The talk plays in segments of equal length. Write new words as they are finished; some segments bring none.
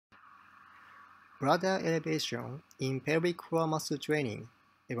Bladder elevation in pelvic floor muscle training,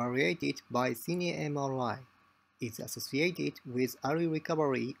 evaluated by cine MRI, is associated with early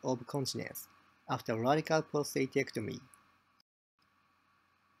recovery of continence after radical prostatectomy.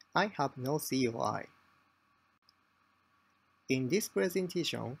 I have no COI. In this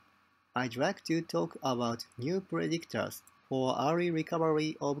presentation, I'd like to talk about new predictors for early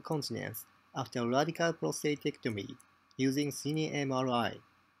recovery of continence after radical prostatectomy using cine MRI.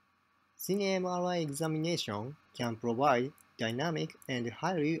 Cine MRI examination can provide dynamic and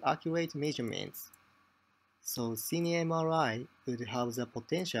highly accurate measurements, so cine MRI would have the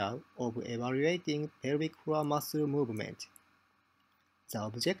potential of evaluating pelvic floor muscle movement. The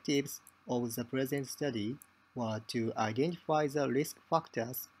objectives of the present study were to identify the risk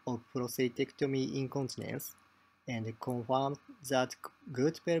factors of prostatectomy incontinence and confirm that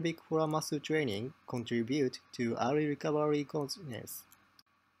good pelvic floor muscle training contributes to early recovery continence.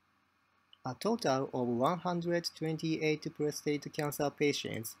 A total of 128 prostate cancer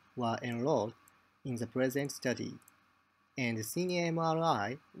patients were enrolled in the present study, and cine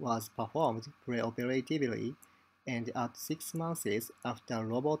MRI was performed preoperatively and at 6 months after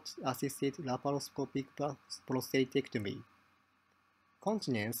robot-assisted laparoscopic prostatectomy.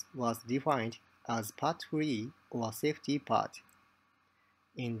 Continence was defined as Part 3 or safety part.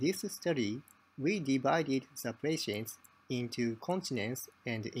 In this study, we divided the patients into continence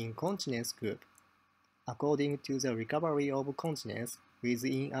and incontinence group, according to the recovery of continence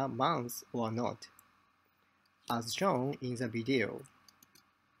within a month or not, as shown in the video.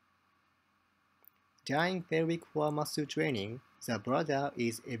 During pelvic floor muscle training, the bladder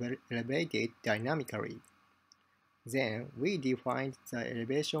is elevated dynamically. Then we defined the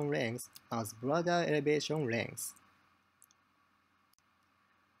elevation length as bladder elevation length.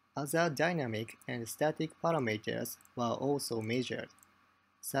 Other dynamic and static parameters were also measured,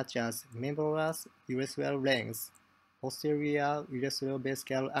 such as membranous urethral length, posterior urethral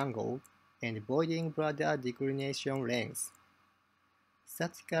vesical angle, and voiding bladder declination length.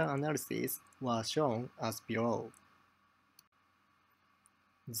 Statistical analysis were shown as below.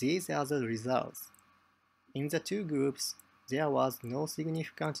 These are the results. In the two groups, there was no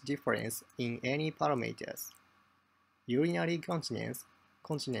significant difference in any parameters. Urinary continence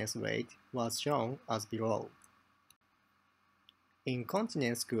rate was shown as below. In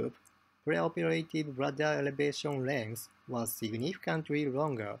continence group, preoperative bladder elevation length was significantly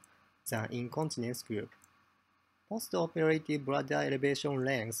longer than in continence group. Postoperative bladder elevation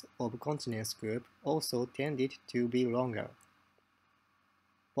length of continence group also tended to be longer.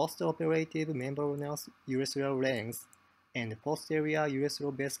 Postoperative membranous urethral length and posterior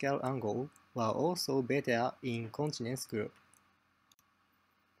urethral vesical angle were also better in continence group.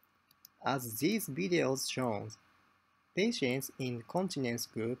 As these videos show, patients in continence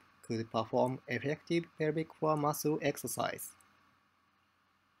group could perform effective pelvic floor muscle exercise.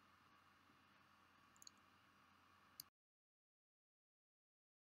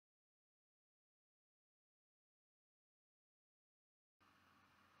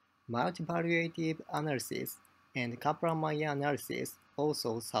 Multivariate analysis and Kaplan-Meier analysis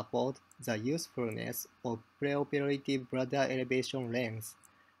also support the usefulness of preoperative bladder elevation length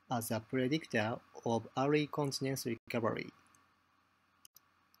as a predictor of early continence recovery.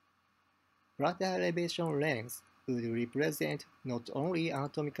 Bladder elevation length would represent not only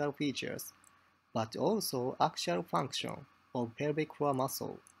anatomical features, but also actual function of pelvic floor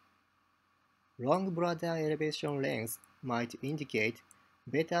muscle. Long bladder elevation length might indicate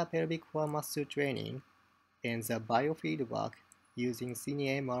better pelvic floor muscle training, and the biofeedback using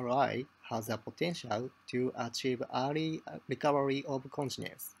cine MRI has the potential to achieve early recovery of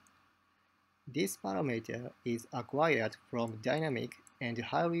continence. This parameter is acquired from dynamic and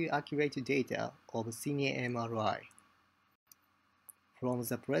highly accurate data of cine MRI. From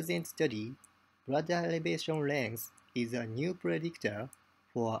the present study, bladder elevation length is a new predictor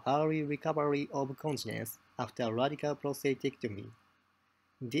for early recovery of continence after radical prostatectomy.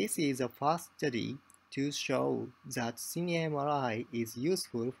 This is the first study to show that cine MRI is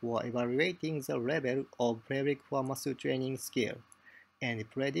useful for evaluating the level of pelvic floor muscle training skill and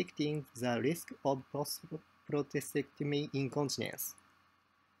predicting the risk of postprostatectomy incontinence.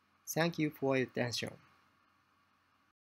 Thank you for your attention.